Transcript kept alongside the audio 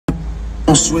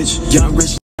Switch, young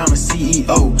rich, I'm a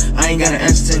CEO. I ain't got an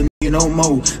answer to the nigga no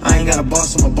more. I ain't got a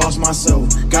boss, I'm a boss myself.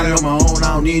 Got it on my own,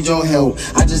 I don't need your help.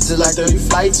 I just did like 30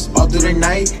 flights all through the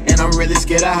night, and I'm really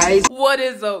scared of heights. What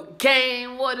is up,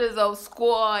 gang? What is up,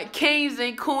 squad? Kings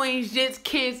and queens, gents,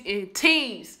 kids, and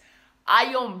teens. I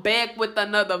am back with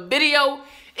another video.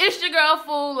 It's your girl,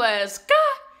 Fool Ass Sky.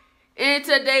 And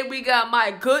today we got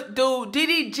my good dude,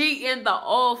 DDG, in the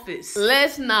office.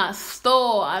 Let's not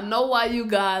stall. I know why you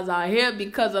guys are here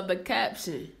because of the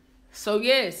caption. So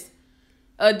yes,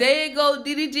 a day ago,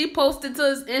 DDG posted to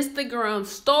his Instagram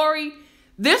story,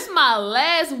 "This my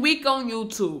last week on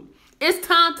YouTube. It's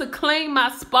time to claim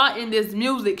my spot in this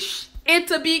music sh." And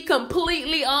to be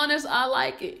completely honest, I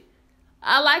like it.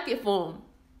 I like it for him.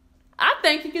 I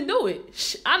think he can do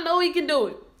it. I know he can do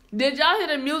it. Did y'all hear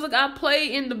the music I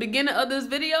played in the beginning of this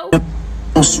video?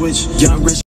 Switch, young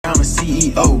rich, I'm a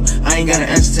CEO. I ain't got an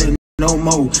answer to the no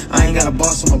more. I ain't got a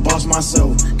boss, I'm a boss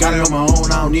myself. Got it on my own,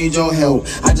 I don't need your help.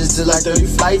 I just did like 30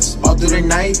 flights all through the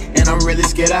night, and I'm really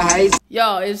scared of heights.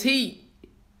 Y'all, it's heat.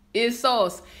 It's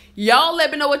sauce. Y'all let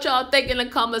me know what y'all think in the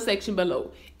comment section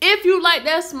below. If you like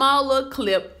that small little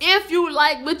clip, if you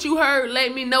like what you heard,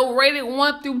 let me know. Rated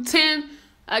 1 through 10.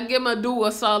 I give my dude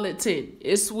a solid 10.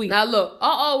 It's sweet. Now look, I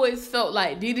always felt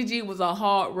like DDG was a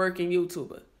hard-working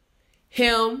YouTuber.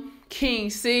 Him, King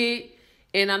Sid,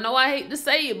 and I know I hate to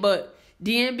say it, but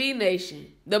DNB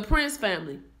Nation, the Prince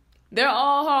family, they're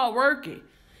all hard-working.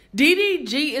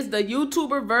 DDG is the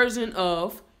YouTuber version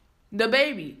of the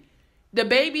baby. The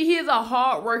baby, he is a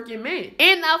hard-working man.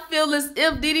 And I feel as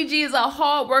if DDG is a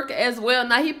hard worker as well.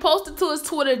 Now, he posted to his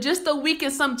Twitter just a week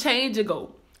and some change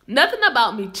ago. Nothing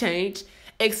about me changed,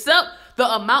 except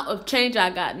the amount of change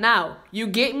I got now. You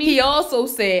get me? He also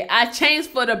said, I changed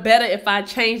for the better if I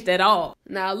changed at all.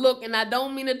 Now look, and I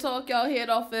don't mean to talk y'all head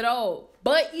off at all,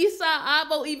 but Isai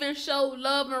Avo even showed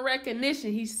love and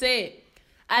recognition. He said,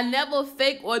 I never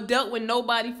fake or dealt with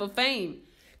nobody for fame,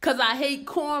 cause I hate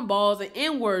cornballs and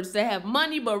N-words that have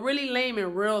money but really lame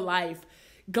in real life.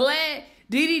 Glad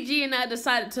DDG and I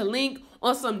decided to link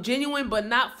on some genuine but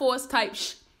not forced type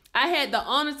sh. I had the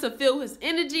honor to feel his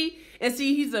energy and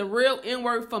see he's a real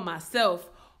N-word for myself,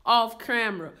 off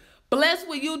camera. Blessed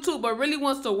with YouTube, but really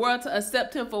wants the world to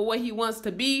accept him for what he wants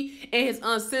to be and his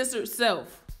uncensored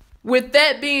self. With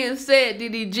that being said,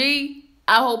 DDG,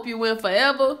 I hope you win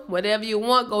forever. Whatever you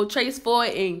want, go chase for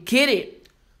it and get it.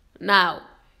 Now,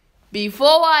 before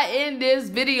I end this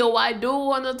video, I do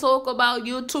want to talk about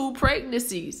YouTube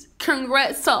pregnancies.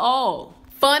 Congrats to all.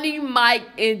 Funny Mike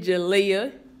and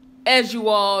Jalea. As you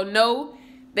all know,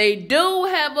 they do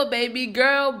have a baby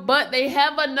girl, but they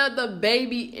have another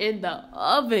baby in the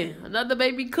oven. Another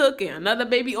baby cooking. Another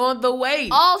baby on the way.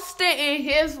 Austin and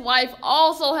his wife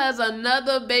also has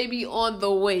another baby on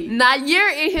the way. Nair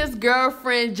and his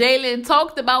girlfriend Jalen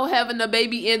talked about having a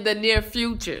baby in the near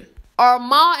future.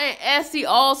 Armand and Essie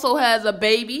also has a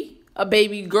baby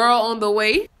girl on the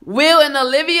way. Will and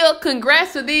Olivia,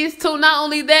 congrats to these two. Not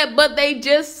only that, but they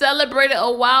just celebrated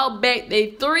a while back their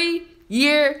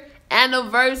 3-year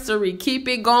anniversary. Keep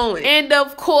it going. And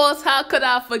of course, how could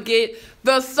I forget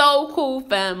the So Cool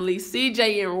family,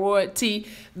 CJ and Royalty.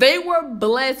 They were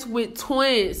blessed with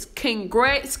twins.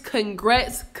 Congrats,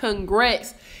 congrats,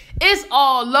 congrats. It's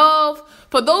all love.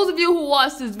 For those of you who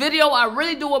watched this video, I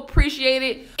really do appreciate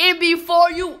it. And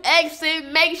before you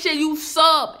exit, make sure you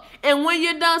sub. And when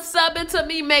you're done subbing to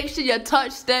me, make sure you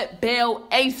touch that bell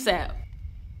ASAP.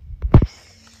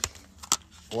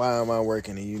 Why am I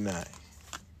working and you not?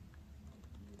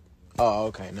 Oh,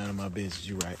 okay. None of my business.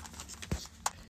 You right.